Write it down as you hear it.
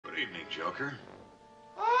Joker?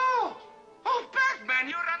 Oh, Batman,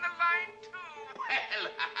 you're on the line, too.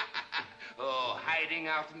 Well, hiding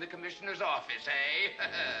out in the commissioner's office, eh?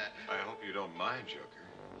 I hope you don't mind, Joker.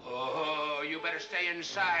 Oh, you better stay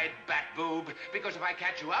inside, Bat Boob, because if I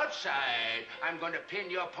catch you outside, I'm going to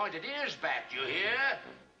pin your pointed ears back, you hear?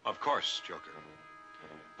 Of course, Joker.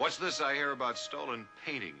 What's this I hear about stolen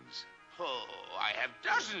paintings? Oh, I have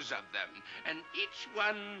dozens of them, and each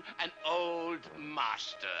one an old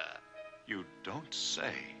master. You don't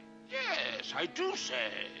say. Yes, I do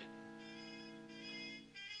say.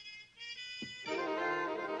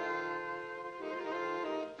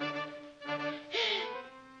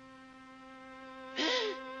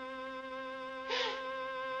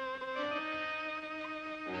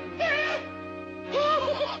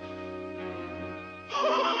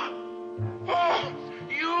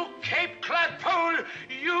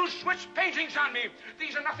 You switched paintings on me.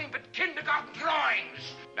 These are nothing but kindergarten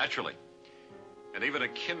drawings. Naturally. And even a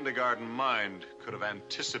kindergarten mind could have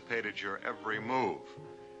anticipated your every move.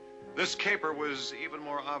 This caper was even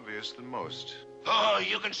more obvious than most. Oh,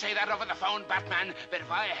 you can say that over the phone, Batman, but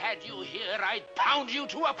if I had you here, I'd pound you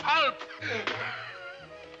to a pulp.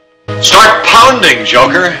 Start pounding,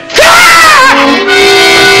 Joker!